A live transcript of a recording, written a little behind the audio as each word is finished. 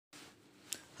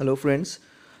Hello friends,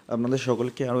 আপনাদের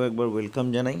সকলকে আরও একবার ওয়েলকাম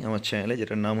জানাই আমার চ্যানেলে,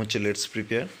 যেটার নাম হচ্ছে লেটস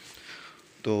প্রিপেয়ার।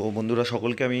 তো বন্ধুরা,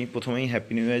 সকলকে আমি প্রথমেই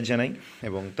হ্যাপি নিউ ইয়ার জানাই,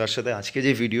 এবং তার সাথে আজকে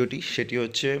যে ভিডিওটি সেটি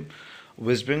হচ্ছে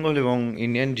ওয়েস্ট বেঙ্গল এবং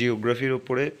ইন্ডিয়ান জিওগ্রাফির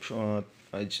ওপরে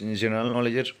জেনারেল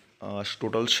নলেজের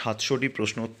টোটাল 700টি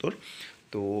প্রশ্ন উত্তর।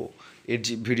 তো এর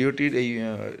যে ভিডিওটির এই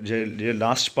যে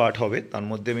লাস্ট পার্ট হবে, তার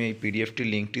মধ্যে আমি এই পিডিএফটির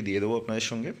লিঙ্কটি দিয়ে দেবো আপনাদের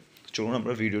সঙ্গে। চলুন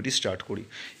আমরা ভিডিওটি স্টার্ট করি।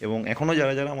 এবং এখনও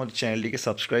যারা যারা আমার চ্যানেলটিকে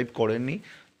সাবস্ক্রাইব করেননি,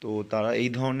 তো তারা এই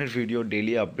ধরনের ভিডিও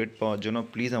ডেইলি আপডেট পাওয়ার জন্য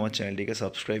প্লিজ আমার চ্যানেলটিকে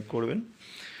সাবস্ক্রাইব করবেন।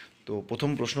 তো প্রথম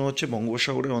প্রশ্ন হচ্ছে,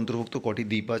 বঙ্গোপসাগরের অন্তর্ভুক্ত কটি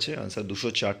দ্বীপ আছে? আনসার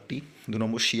 204টি। 2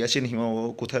 নম্বর, সিয়াচেন হিমবাহ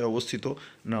কোথায় অবস্থিত?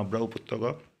 নাব্রা উপত্যকা।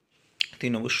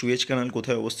 3 নম্বর, সুয়েজ ক্যানাল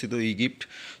কোথায় অবস্থিত? ইজিপ্ট।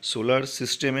 সোলার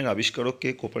সিস্টেমের আবিষ্কারক কে?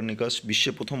 কোপারনিকাস।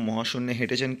 বিশ্বে প্রথম মহাশূন্যে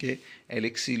হেঁটেছেন কে?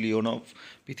 Alexi Leonov.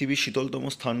 পৃথিবীর শীতলতম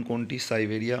স্থান কোনটি?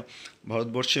 সাইবেরিয়া।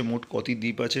 ভারতবর্ষে মোট কটি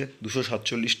দ্বীপ আছে?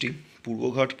 247টি।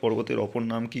 পূর্বঘাট পর্বতের অপর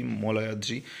নাম কি?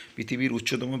 মলায়াদ্রি। পৃথিবীর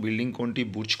উচ্চতম বিল্ডিং কোনটি?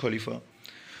 Burj Khalifa.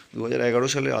 2011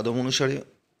 সালের আদম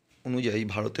অনুযায়ী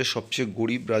ভারতের সবচেয়ে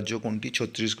গরিব রাজ্য কোনটি?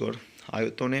 ছত্তিশগড়।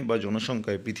 আয়তনে বা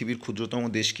জনসংখ্যায় পৃথিবীর ক্ষুদ্রতম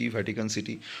দেশ কি? Vatican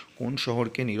city. কোন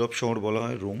শহরকে নীরব শহর বলা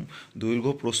হয়? রোম।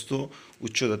 দৈর্ঘ্য, প্রস্থ,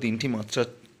 উচ্চতা তিনটি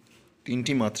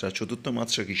মাত্রা, চতুর্থ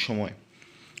মাত্রা কি? সময়।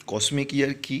 কসমিক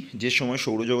ইয়ার কি? যে সময়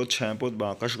সৌরজগৎ ছায়াপথ বা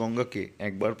আকাশগঙ্গাকে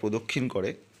একবার প্রদক্ষিণ করে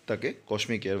তাকে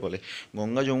কসমিক ইয়ার বলে।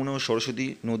 গঙ্গা, যমুনা ও সরস্বতী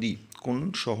নদী কোন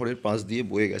শহরের পাশ দিয়ে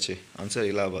বয়ে গেছে? আনসার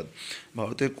এলাহাবাদ।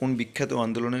 ভারতের কোন বিখ্যাত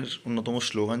আন্দোলনের অন্যতম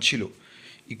স্লোগান ছিল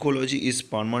ecology is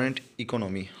permanent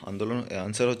economy?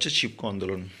 Answer হচ্ছে চিপকো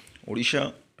আন্দোলন। ওড়িশা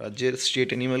রাজ্যের স্টেট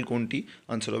অ্যানিম্যাল কোনটি?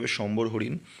 আনসার হবে সম্বর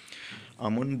হরিণ।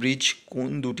 আমন ব্রিজ কোন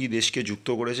দুটি দেশকে যুক্ত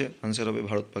করেছে? আনসার হবে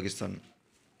ভারত পাকিস্তান।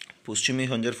 পশ্চিমী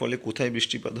ঝঞ্ঝার ফলে কোথায়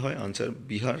বৃষ্টিপাত হয়? আনসার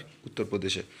বিহার,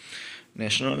 উত্তরপ্রদেশে।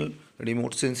 ন্যাশনাল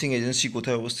রিমোট সেন্সিং এজেন্সি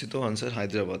কোথায় অবস্থিত? আনসার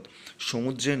হায়দ্রাবাদ।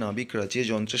 সমুদ্রে নাবিকরা যে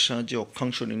যন্ত্রের সাহায্যে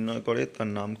অক্ষাংশ নির্ণয় করে তার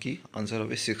নাম কি? আনসার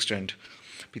হবে সেক্সট্যান্ট।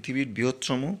 পৃথিবীর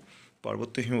বৃহত্তম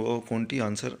পার্বত্য হিমবাহ কোনটি?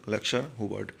 Answer Alexander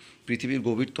Hubbard. পৃথিবীর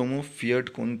গভীরতম ফিয়ার্ড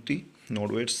কোনটি?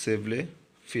 নরওয়ের সেভলে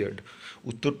ফিয়ার্ড।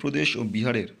 উত্তরপ্রদেশ ও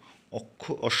বিহারের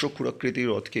অশ্বক্ষুরাকৃতির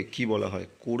হ্রদকে কী বলা হয়?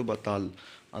 কোর বা তাল।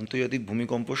 আন্তর্জাতিক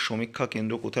ভূমিকম্প সমীক্ষা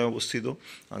কেন্দ্র কোথায় অবস্থিত?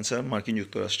 আনসার মার্কিন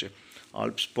যুক্তরাষ্ট্রে।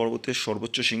 আল্পস পর্বতের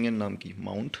সর্বোচ্চ শৃঙ্গের নাম কি?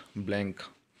 Mount blank.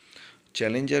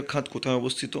 চ্যালেঞ্জার খাত কোথায়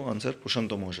অবস্থিত? আনসার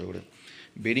প্রশান্ত মহাসাগরে।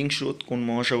 বেরিং স্রোত কোন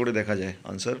মহাসাগরে দেখা যায়?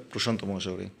 আনসার প্রশান্ত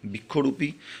মহাসাগরে। বৃক্ষরূপী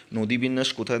নদীবিন্যাস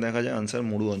কোথায় দেখা যায়? আনসার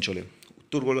মরু অঞ্চলে।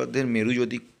 উত্তর গোলার্ধের মেরু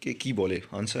জ্যোতিকে কী বলে?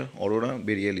 Answer Arora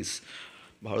Borealis.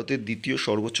 ভারতের দ্বিতীয়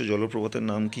সর্বোচ্চ জলপ্রপাতের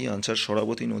নাম কি? আনসার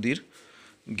শরাবতী নদীর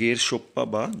গের সোপ্পা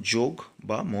বা যোগ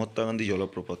বা মহাত্মা গান্ধী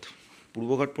জলপ্রপাত।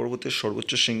 পূর্বঘাট পর্বতের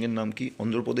সর্বোচ্চ শৃঙ্গের নাম কি?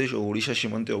 অন্ধ্রপ্রদেশ ও ওড়িশা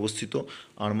সীমান্তে অবস্থিত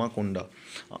আরমাকোন্ডা।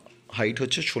 হাইট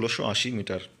হচ্ছে 1680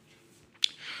 মিটার।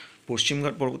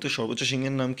 পশ্চিমঘাট পর্বতের সর্বোচ্চ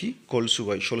শৃঙ্গের নাম কি?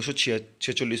 কলসুবাই,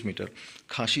 1646 মিটার।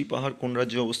 খাসি পাহাড় কোন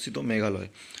রাজ্যে অবস্থিত? মেঘালয়।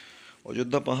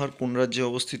 অযোধ্যা পাহাড় কোন রাজ্যে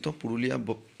অবস্থিত? পুরুলিয়া,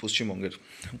 পশ্চিমবঙ্গের।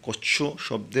 কচ্ছ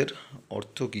শব্দের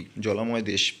অর্থ কী? জলাময়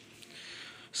দেশ।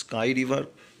 স্কাই রিভার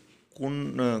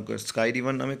স্কাই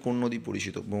রিভার নামে কোন নদী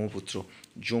পরিচিত? ব্রহ্মপুত্র।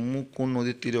 জম্মু কোন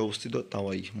নদীর তীরে অবস্থিত?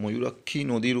 তাওয়াই। ময়ূরাক্ষী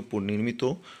নদীর উপর নির্মিত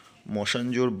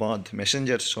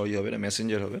মেসেঞ্জার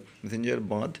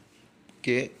বাঁধ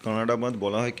কে কানাডা বাঁধ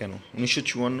বলা হয় কেন?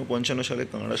 1954-55 সালে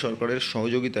কানাডা সরকারের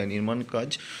সহযোগিতায় নির্মাণ কাজ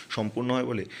সম্পূর্ণ হয়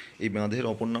বলে এই বাঁধের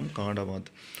অপর নাম কানাডা বাঁধ।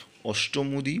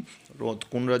 অষ্টমুদি হ্রদ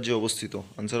কোন রাজ্যে অবস্থিত?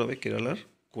 আনসার হবে কেরালার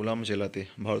কোলাম জেলাতে।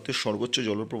 ভারতের সর্বোচ্চ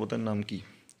জলপ্রপাতের নাম কি?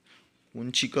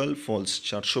 কুঞ্চিকাল ফলস,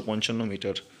 455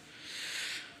 মিটার।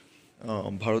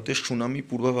 ভারতের সুনামি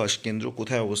পূর্বাভাস কেন্দ্র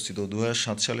কোথায় অবস্থিত?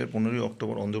 2007 সালের 15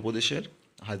 অক্টোবর অন্ধ্রপ্রদেশের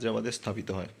হায়দ্রাবাদে স্থাপিত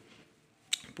হয়।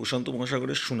 প্রশান্ত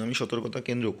মহাসাগরের সুনামি সতর্কতা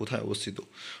কেন্দ্র কোথায় অবস্থিত?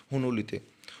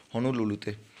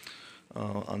 হনুলুলুতে।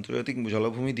 আন্তর্জাতিক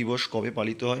জলাভূমি দিবস কবে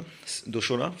পালিত হয়?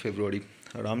 2রা ফেব্রুয়ারি।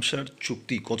 রামসার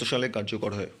চুক্তি কত সালে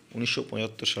কার্যকর হয়?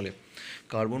 1975 সালে।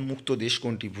 কার্বন মুক্ত দেশ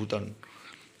কোনটি? ভুটান।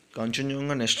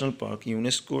 কাঞ্চনজঙ্ঘা ন্যাশনাল পার্ক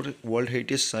ইউনেস্কোর ওয়ার্ল্ড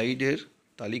হেরিটেজ সাইটের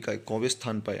তালিকায় কবে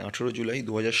স্থান পায়? 18 জুলাই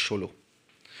 2016।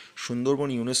 সুন্দরবন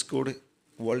ইউনেস্কোর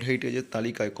ওয়ার্ল্ড হেরিটেজের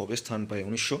তালিকায় কবে স্থান পায়?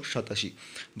 1987।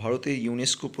 ভারতের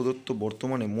ইউনেস্কো প্রদত্ত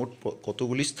বর্তমানে মোট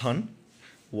কতগুলি স্থান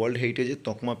ওয়ার্ল্ড হেরিটেজের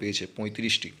তকমা পেয়েছে?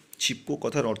 35টি। চিপকো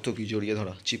কথার অর্থ কী? জড়িয়ে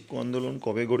ধরা। চিপকো আন্দোলন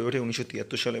কবে গড়ে ওঠে?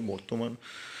 1973 সালে বর্তমান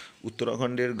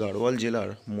উত্তরাখণ্ডের গাড়োয়াল জেলার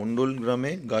মণ্ডল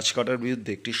গ্রামে গাছ কাটার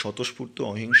বিরুদ্ধে একটি স্বতঃস্ফূর্ত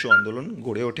অহিংস আন্দোলন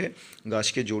গড়ে ওঠে।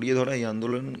 গাছকে জড়িয়ে ধরে এই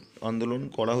আন্দোলন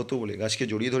করা হতো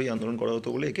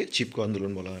বলে একে চিপকো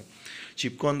আন্দোলন বলা হয়।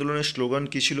 চিপকো আন্দোলনের স্লোগান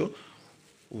কী ছিল?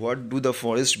 What do the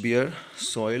forest beer?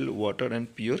 Soil, water and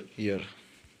pure air.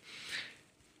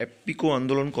 অ্যাপ্পিকো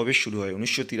আন্দোলন কবে শুরু হয়?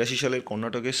 1983 সালের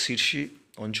কর্ণাটকের শিরসি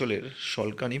অঞ্চলের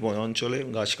সলকানি বনাঞ্চলে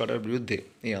গাছ কাটার বিরুদ্ধে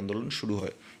এই আন্দোলন শুরু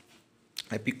হয়।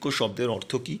 অ্যাপিক্কো শব্দের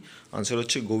অর্থ কী? আনসার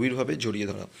হচ্ছে গভীরভাবে জড়িয়ে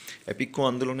ধরা। অ্যাপিক্কো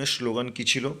আন্দোলনের স্লোগান কী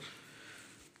ছিল?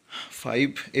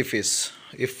 5 FS,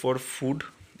 F for food,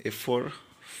 F for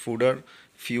fodder,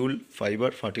 fuel,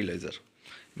 fiber, fertilizer।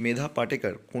 মেধা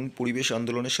পাটেকার কোন পরিবেশ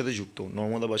আন্দোলনের সাথে যুক্ত?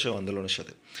 নর্মদা বাঁচাও আন্দোলনের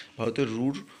সাথে। ভারতের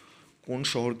রুর কোন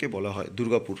শহরকে বলা হয়?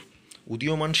 দুর্গাপুর।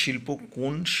 উদীয়মান শিল্প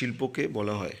কোন শিল্পকে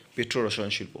বলা হয়? পেট্রো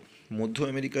রসায়ন শিল্প। মধ্য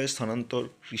আমেরিকায় স্থানান্তর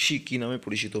কৃষি কী নামে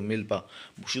পরিচিত? মেলপা।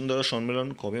 বসুন্ধরা সম্মেলন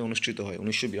কবে অনুষ্ঠিত হয়?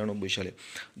 1992 সালে।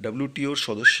 ডাব্লিউটিওর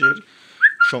সদস্যের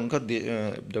সংখ্যা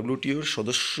ডাব্লিউটিওর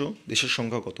সদস্য দেশের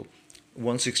সংখ্যা কত?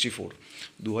 164।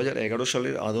 2011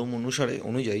 সালের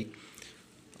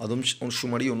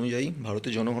আদমশুমারি অনুযায়ী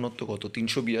ভারতের জনঘনত্ব কত?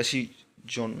 382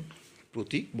 জন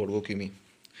প্রতি বর্গ কিমি।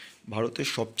 ভারতের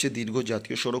সবচেয়ে দীর্ঘ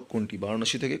জাতীয় সড়ক কোনটি?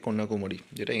 বারাণসী থেকে কন্যাকুমারী,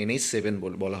 যেটা NH7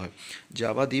 বলা হয়।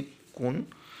 জাভা দ্বীপ কোন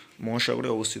মহাসাগরে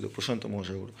অবস্থিত? প্রশান্ত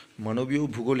মহাসাগর। মানবীয়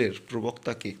ভূগোলের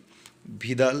প্রবক্তাকে?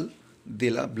 ভিদাল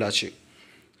দেলা ব্লাচে।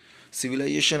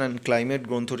 সিভিলাইজেশন অ্যান্ড ক্লাইমেট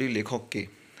গ্রন্থটির লেখককে?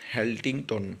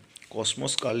 হ্যাল্টিংটন।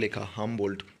 কসমস কার লেখা?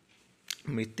 হামবোল্ট।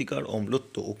 মৃত্তিকার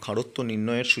অম্লত্ব ও ক্ষারত্ব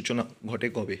নির্ণয়ের সূচনা ঘটে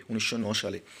কবে? 1909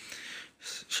 সালে।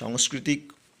 সাংস্কৃতিক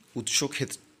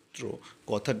উৎসক্ষেত্র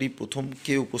কথাটি প্রথম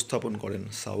কে উপস্থাপন করেন?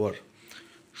 সাওয়ার।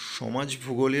 সমাজ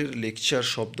ভূগোলের লেকচার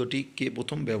শব্দটি কে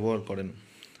প্রথম ব্যবহার করেন?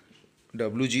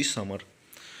 WG summer.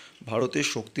 ভারতের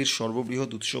শক্তির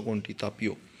সর্ববৃহৎ উৎস কোনটি?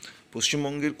 তাপীয়।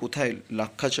 পশ্চিমবঙ্গের কোথায়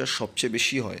লাক্ষা চাষ সবচেয়ে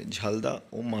বেশি হয়? ঝালদা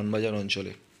ও মানবাজার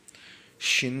অঞ্চলে।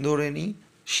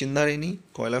 সিন্দারেণী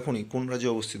কয়লাখনি কোন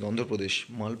রাজ্যে অবস্থিত? অন্ধ্রপ্রদেশ।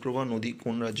 মালপ্রভা নদী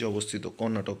কোন রাজ্যে অবস্থিত?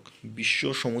 কর্ণাটক। বিশ্ব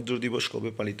সমুদ্র দিবস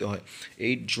কবে পালিত হয়?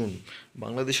 8 জুন।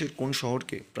 বাংলাদেশের কোন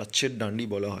শহরকে প্রাচ্যের ডান্ডি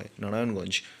বলা হয়?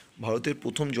 নারায়ণগঞ্জ। ভারতের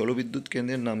প্রথম জলবিদ্যুৎ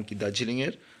কেন্দ্রের নাম কি?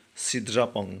 দার্জিলিংয়ের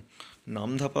সিদ্রাপং।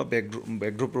 নামধাপা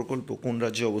ব্যাঘ্র প্রকল্প কোন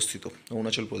রাজ্যে অবস্থিত?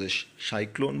 অরুণাচল প্রদেশ।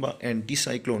 সাইক্লোন বা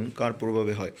অ্যান্টিসাইক্লোন কার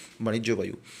প্রভাবে হয়? বাণিজ্য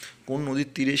বায়ু। কোন নদীর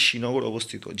তীরে শ্রীনগর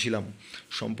অবস্থিত? ঝিলাম।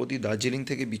 সম্প্রতি দার্জিলিং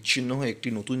থেকে বিচ্ছিন্ন হয়ে একটি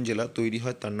নতুন জেলা তৈরি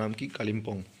হয়, তার নাম কি?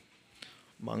 কালিম্পং।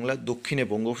 বাংলার দক্ষিণে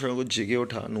বঙ্গোপসাগর জেগে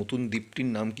ওঠা নতুন দ্বীপটির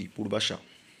নাম কি? পূর্বাশা।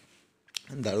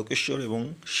 দ্বারকেশ্বর এবং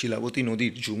শিলাবতী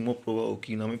নদীর যুগ্ম প্রবাহ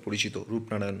কী নামে পরিচিত?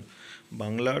 রূপনারায়ণ।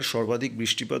 বাংলার সর্বাধিক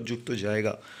বৃষ্টিপাতযুক্ত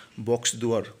জায়গা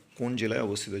বক্সদুয়ার কোন জেলায়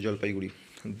অবস্থিত? জলপাইগুড়ি।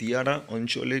 দিয়ারা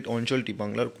অঞ্চলটি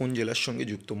বাংলার কোন জেলার সঙ্গে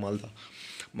যুক্ত? মালদা।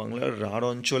 বাংলার রাঢ়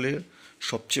অঞ্চলের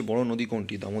সবচেয়ে বড় নদী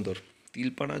কোনটি? দামোদর।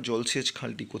 তিলপাড়া জলসেচ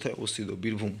খালটি কোথায় অবস্থিত?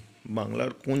 বীরভূম।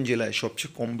 বাংলার কোন জেলায়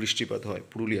সবচেয়ে কম বৃষ্টিপাত হয়?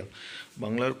 পুরুলিয়া।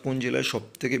 বাংলার কোন জেলায়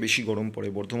সবথেকে বেশি গরম পড়ে?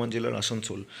 বর্ধমান জেলার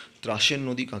আসানসোল। ত্রাসের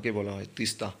নদী কাকে বলা হয়?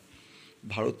 তিস্তা।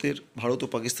 ভারত ও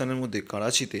পাকিস্তানের মধ্যে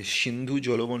করাচিতে সিন্ধু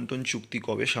জলবন্টন চুক্তি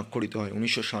কবে স্বাক্ষরিত হয়?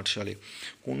 1960 সালে।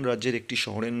 কোন রাজ্যের একটি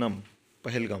শহরের নাম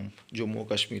পহেলগাম, জম্মু ও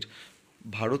কাশ্মীর?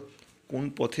 ভারত কোন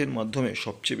পথের মাধ্যমে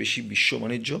সবচেয়ে বেশি বিশ্ব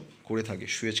বাণিজ্য করে থাকে?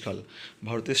 সুয়েজ খাল।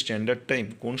 ভারতের স্ট্যান্ডার্ড টাইম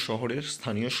কোন শহরের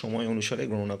স্থানীয় সময় অনুসারে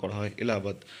গণনা করা হয়?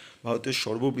 এলাহাবাদ। ভারতের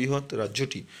সর্ববৃহৎ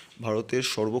রাজ্যটি ভারতের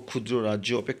সর্বক্ষুদ্র রাজ্য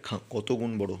অপেক্ষা কত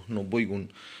গুণ বড়? 90 গুণ।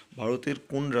 ভারতের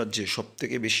কোন রাজ্যে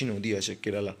সবথেকে বেশি নদী আছে?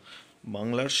 কেরালা।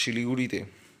 বাংলার শিলিগুড়িতে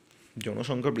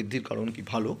জনসংখ্যা বৃদ্ধির কারণ কি?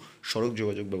 ভালো সড়ক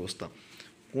যোগাযোগ ব্যবস্থা।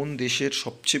 কোন দেশের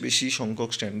সবচেয়ে বেশি সংখ্যক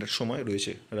স্ট্যান্ডার্ড সময়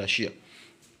রয়েছে? রাশিয়া।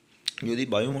 যদি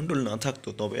বায়ুমণ্ডল না থাকতো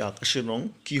তবে আকাশের রং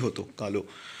কী হতো? কালো।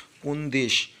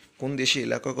 কোন দেশে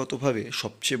এলাকাগতভাবে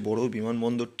সবচেয়ে বড়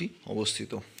বিমানবন্দরটি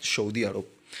অবস্থিত? সৌদি আরব।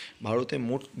 ভারতে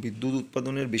মোট বিদ্যুৎ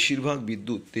উৎপাদনের বেশিরভাগ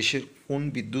বিদ্যুৎ দেশের কোন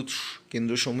বিদ্যুৎ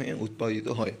কেন্দ্রসমূহে উৎপাদিত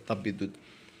হয়? তাপবিদ্যুৎ।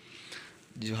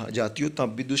 জাতীয়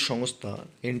তাপবিদ্যুৎ সংস্থা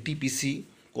NTPC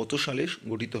কত সালে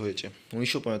গঠিত হয়েছে?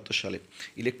 1975 সালে।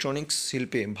 ইলেকট্রনিক্স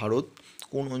শিল্পে ভারতে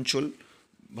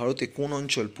কোন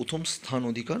অঞ্চল প্রথম স্থান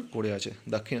অধিকার করে আছে?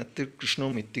 দাক্ষিণাত্যের কৃষ্ণ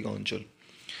মৃত্তিকা অঞ্চল।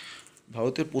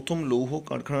 ভারতের প্রথম লৌহ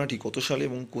কারখানাটি কত সালে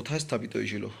এবং কোথায় স্থাপিত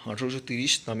হয়েছিল?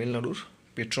 1830, তামিলনাড়ুর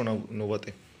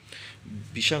পেট্রোনোভাতে।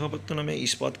 বিশাখাপত্তনমে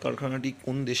ইস্পাত কারখানাটি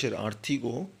কোন দেশের আর্থিক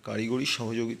ও কারিগরি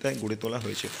সহযোগিতায় গড়ে তোলা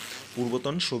হয়েছে?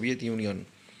 পূর্বতন সোভিয়েত ইউনিয়ন।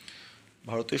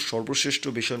 ভারতের সর্বশ্রেষ্ঠ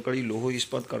বেসরকারি লৌহ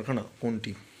ইস্পাত কারখানা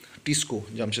কোনটি? টিস্কো,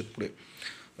 জামশেদপুরে।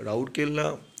 রাউরকেল্লা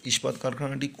ইস্পাত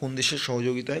কারখানাটি কোন দেশের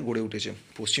সহযোগিতায় গড়ে উঠেছে?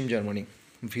 পশ্চিম জার্মানি।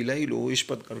 ভিলাই লৌহ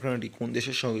ইস্পাত কারখানাটি কোন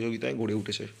দেশের সহযোগিতায় গড়ে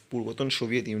উঠেছে? পূর্বতন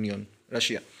সোভিয়েত ইউনিয়ন,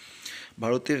 রাশিয়া।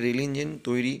 ভারতের রেল ইঞ্জিন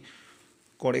তৈরি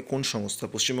করে কোন সংস্থা?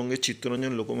 পশ্চিমবঙ্গের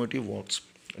Chittaranjan locomotive works.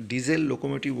 Diesel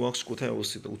locomotive works কোথায়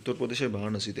অবস্থিত? উত্তরপ্রদেশের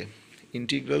বারাণসীতে।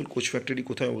 ইন্টিগ্রাল কোচ ফ্যাক্টরি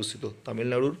কোথায় অবস্থিত?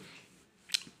 তামিলনাড়ুর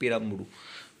পেরাম্বুরু।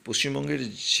 পশ্চিমবঙ্গের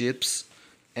জেপস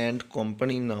অ্যান্ড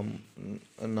কোম্পানি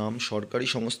নাম সরকারি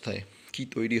সংস্থায় কি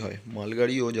তৈরি হয়?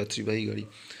 মালগাড়ি ও যাত্রীবাহী গাড়ি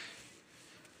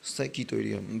কি তৈরি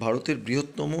হয়? ভারতের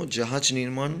বৃহত্তম জাহাজ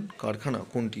নির্মাণ কারখানা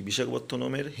কোনটি?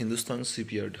 বিশাখাপত্তনমের হিন্দুস্তান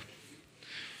শিপইয়ার্ড।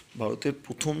 ভারতের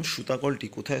প্রথম সুতাকলটি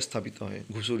কোথায় স্থাপিত হয়?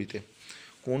 ঘুষুরিতে।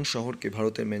 কোন শহরকে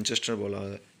ভারতের ম্যানচেস্টার বলা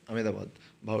হয়? আহমেদাবাদ।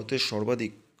 ভারতের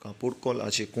সর্বাধিক কাপড় কল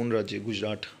আছে কোন রাজ্যে?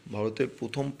 গুজরাট। ভারতের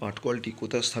প্রথম পাটকলটি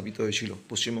কোথায় স্থাপিত হয়েছিল?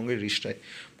 পশ্চিমবঙ্গের রিষ্টায়।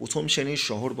 প্রথম শ্রেণীর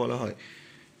শহর বলা হয়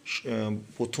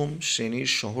প্রথম শ্রেণীর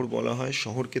শহর বলা হয়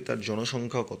শহরকে তার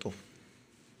জনসংখ্যা কত?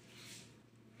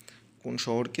 কোন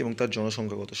শহরকে এবং তার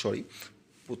জনসংখ্যা কত?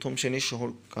 প্রথম শ্রেণীর শহর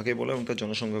কাকে বলা এবং তার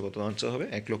জনসংখ্যা কত? আনসার হবে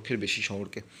 1 লক্ষের বেশি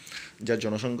শহরকে। যার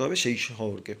জনসংখ্যা হবে সেই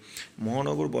শহরকে।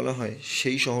 মহানগর বলা হয়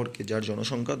সেই শহরকে যার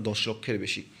জনসংখ্যা 10 লক্ষের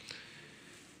বেশি।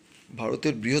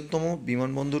 ভারতের বৃহত্তম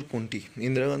বিমানবন্দর কোনটি?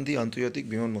 ইন্দিরা গান্ধী আন্তর্জাতিক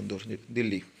বিমানবন্দর,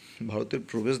 দিল্লি। ভারতের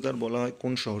প্রবেশদ্বার বলা হয়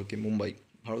কোন শহরকে? মুম্বাই।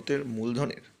 ভারতের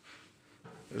মূলধনের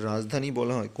রাজধানী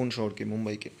বলা হয় কোন শহরকে?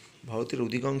 মুম্বাইকে। ভারতের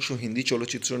অধিকাংশ হিন্দি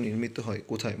চলচ্চিত্র নির্মিত হয়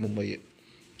কোথায়? মুম্বাইয়ে।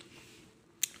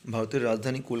 ভারতের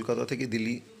রাজধানী কলকাতা থেকে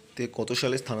দিল্লিতে কত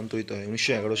সালে স্থানান্তরিত হয়?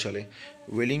 1911 সালে।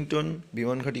 ওয়েলিংটন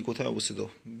বিমানঘাঁটি কোথায় অবস্থিত?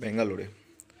 ব্যাঙ্গালোরে।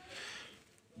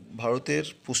 ভারতের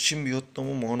পশ্চিম বৃহত্তম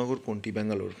মহানগর কোনটি?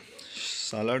 ব্যাঙ্গালোর।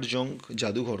 সালার জং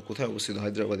জাদুঘর কোথায় অবস্থিত?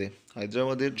 হায়দ্রাবাদে।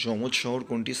 হায়দ্রাবাদের যমজ শহর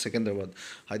কোনটি? সেকেন্দ্রাবাদ।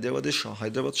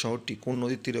 হায়দ্রাবাদ শহরটি কোন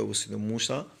নদীর তীরে অবস্থিত?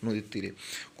 মুসা নদীর তীরে।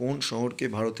 কোন শহরকে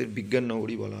ভারতের বিজ্ঞান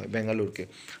নগরী বলা হয়? ব্যাঙ্গালোরকে।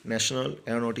 ন্যাশনাল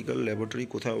অ্যারোনটিক্যাল ল্যাবরেটরি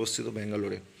কোথায় অবস্থিত?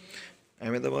 ব্যাঙ্গালোরে।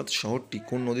 আহমেদাবাদ শহরটি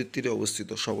কোন নদীর তীরে অবস্থিত?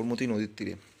 সবরমতী নদীর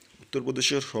তীরে।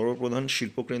 উত্তরপ্রদেশের সর্বপ্রধান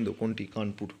শিল্পকেন্দ্র কোনটি?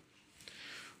 কানপুর।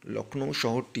 লখনৌ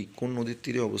শহরটি কোন নদীর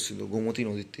তীরে অবস্থিত? গোমতী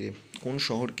নদীর তীরে। কোন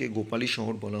শহরকে গোপালী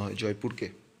শহর বলা হয়? জয়পুরকে।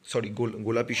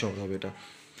 গোলাপি শহর হবে এটা।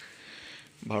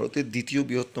 ভারতের দ্বিতীয়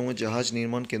বৃহত্তম জাহাজ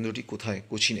নির্মাণ কেন্দ্রটি কোথায়?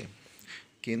 কোচিনে।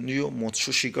 কেন্দ্রীয় মৎস্য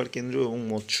শিকার কেন্দ্র এবং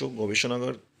মৎস্য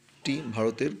গবেষণাগারটি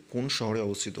ভারতের কোন শহরে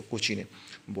অবস্থিত? কোচিনে।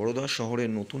 বরোদা শহরের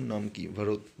নতুন নাম কি?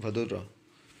 ভাদোদরা।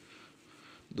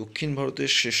 দক্ষিণ ভারতের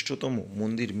শ্রেষ্ঠতম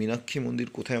মন্দির মীনাক্ষী মন্দির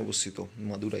কোথায় অবস্থিত?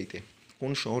 মাদুরাইতে।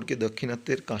 কোন শহরকে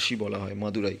দাক্ষিণাত্যের কাশী বলা হয়?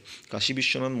 মাদুরাই। কাশী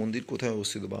বিশ্বনাথ মন্দির কোথায়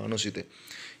অবস্থিত? বারাণসীতে।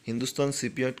 হিন্দুস্তান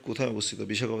শিপইয়ার্ড কোথায় অবস্থিত?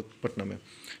 বিশাখাপত্তনমে।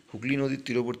 হুগলি নদীর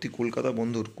তীরবর্তী কলকাতা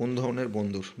বন্দর কোন ধরনের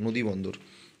বন্দর? নদী বন্দর।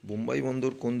 বোম্বাই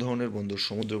বন্দর কোন ধরনের বন্দর?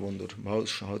 সমুদ্র বন্দর।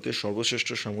 ভারতের সর্বশ্রেষ্ঠ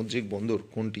সামুদ্রিক বন্দর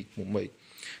কোনটি? মুম্বাই।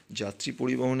 যাত্রী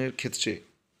পরিবহনের ক্ষেত্রে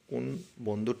কোন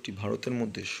বন্দরটি ভারতের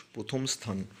মধ্যে প্রথম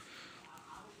স্থান?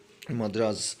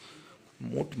 মাদ্রাজ।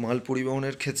 মোট মাল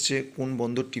পরিবহনের ক্ষেত্রে কোন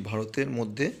বন্দরটি ভারতের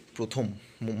মধ্যে প্রথম?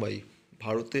 মুম্বাই।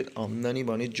 ভারতের আমদানি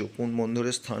বাণিজ্য কোন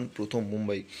বন্দরের স্থান প্রথম?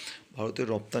 মুম্বাই। ভারতের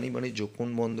রপ্তানি বাণিজ্য কোন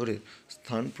বন্দরের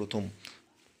স্থান প্রথম?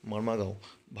 মারমাগাঁও।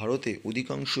 ভারতে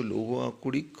অধিকাংশ লৌহ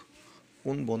আকরিক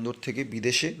কোন বন্দর থেকে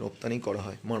বিদেশে রপ্তানি করা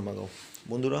হয়? মারমাগাঁও।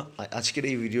 বন্ধুরা, আজকের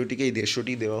এই ভিডিওটিকে এই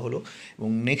 150টি দেওয়া হলো এবং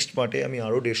নেক্সট পার্টে আমি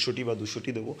আরও 150টি বা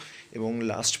 200টি দেবো এবং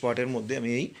লাস্ট পার্টের মধ্যে আমি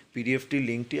এই পিডিএফটির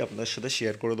লিঙ্কটি আপনাদের সাথে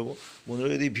শেয়ার করে দেবো। বন্ধুরা,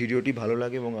 যদি ভিডিওটি ভালো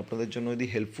লাগে এবং আপনাদের জন্য যদি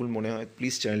হেল্পফুল মনে হয়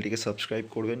প্লিজ চ্যানেলটিকে সাবস্ক্রাইব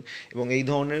করবেন এবং এই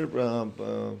ধরনের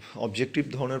অবজেক্টিভ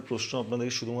ধরনের প্রশ্ন আপনাদের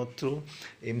শুধুমাত্র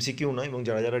এমসিকিউ নয় এবং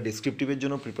যারা যারা ডেসক্রিপটিভের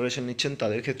জন্য প্রিপারেশন নিচ্ছেন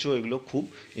তাদের ক্ষেত্রেও এগুলো খুব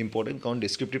ইম্পর্টেন্ট, কারণ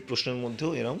ডেসক্রিপটিভ প্রশ্নের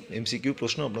মধ্যেও এরকম এমসিকিউ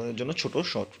প্রশ্ন আপনাদের জন্য ছোটো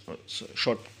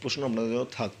শর্ট প্রশ্ন আপনাদের জন্য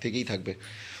থেকেই থাকবে।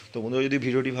 তো বন্ধুরা, যদি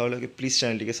ভিডিওটি ভালো লাগে প্লিজ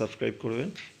চ্যানেলটিকে সাবস্ক্রাইব করবেন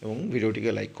এবং ভিডিওটিকে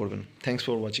লাইক করবেন। Thanks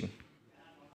for watching.